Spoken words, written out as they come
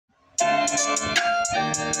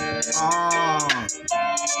Oh,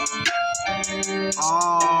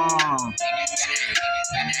 oh,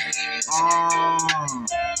 oh.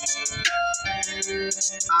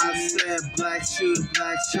 I said black shoes,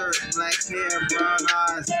 black shirt, black hair, brown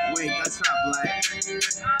eyes. Wait, that's not black.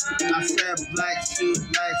 I said black shoes,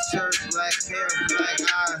 black shirt, black hair, black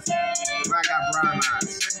eyes. But I got brown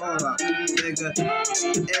eyes. Hold up, nigga.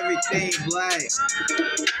 Everything black.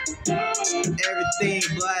 Everything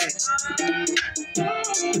black.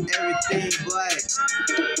 Everything black.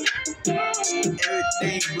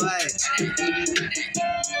 Everything black.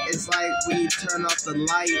 It's like we turn off the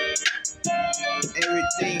light.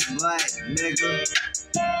 Everything black, nigga.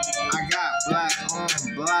 I got black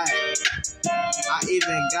on black. I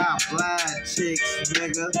even got black chicks,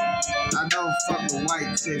 nigga. I don't fuck with white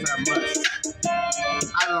chicks that much.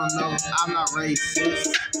 I don't know. I'm not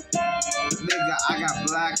racist. Nigga, I got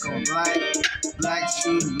black on black. Black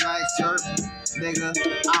shoes, black shirt. Nigga,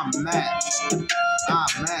 I'm matched.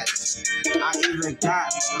 I'm matched. I even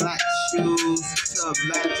got black shoes to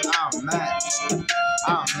match. I'm matched.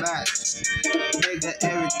 I'm matched. Nigga,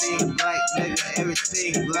 everything black, nigga,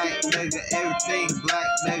 everything black, nigga, everything black,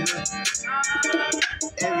 nigga.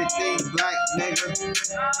 Everything black, nigga.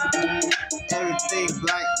 Everything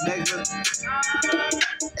black, nigga.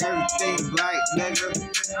 Everything black, nigga.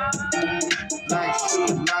 Black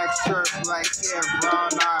shoes, black shirt, black hair, brown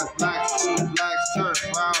eyes. Black shoes, black shirt,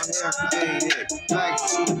 brown hair. Hey, hey. Black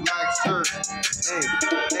shoes, black shirt. Hey,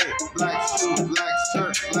 hey. Black shoes, black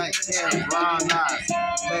shirt, black hair, brown eyes.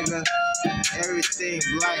 Nigga, everything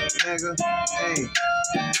black, nigga. Hey,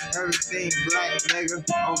 everything black, nigga.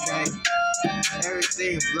 Okay,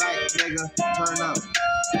 everything black, nigga. Turn up.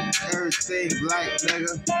 Everything black,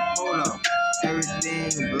 nigga. Hold up.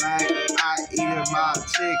 Everything black. I even my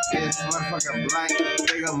chick is motherfucking black.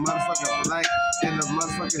 Nigga, motherfucking black. In the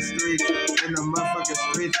motherfucking streets. In the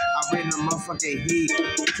motherfucking streets. I bring the motherfucking heat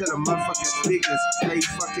to the motherfucking speakers. They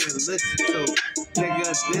fucking listen to.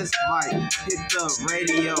 Nigga, this might hit the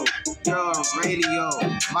radio. Your radio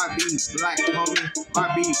might be black, homie.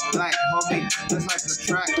 Might be black, homie. Just like the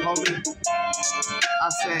track, homie. I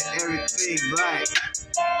said everything black.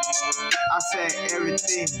 I said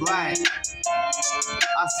everything black.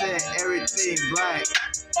 I said everything black.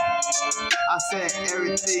 I said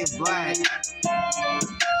everything black.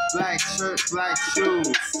 Black shirt, black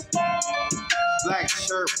shoes. Black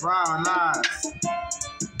shirt, brown eyes.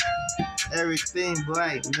 Everything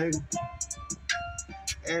black, nigga.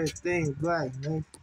 Everything black, nigga.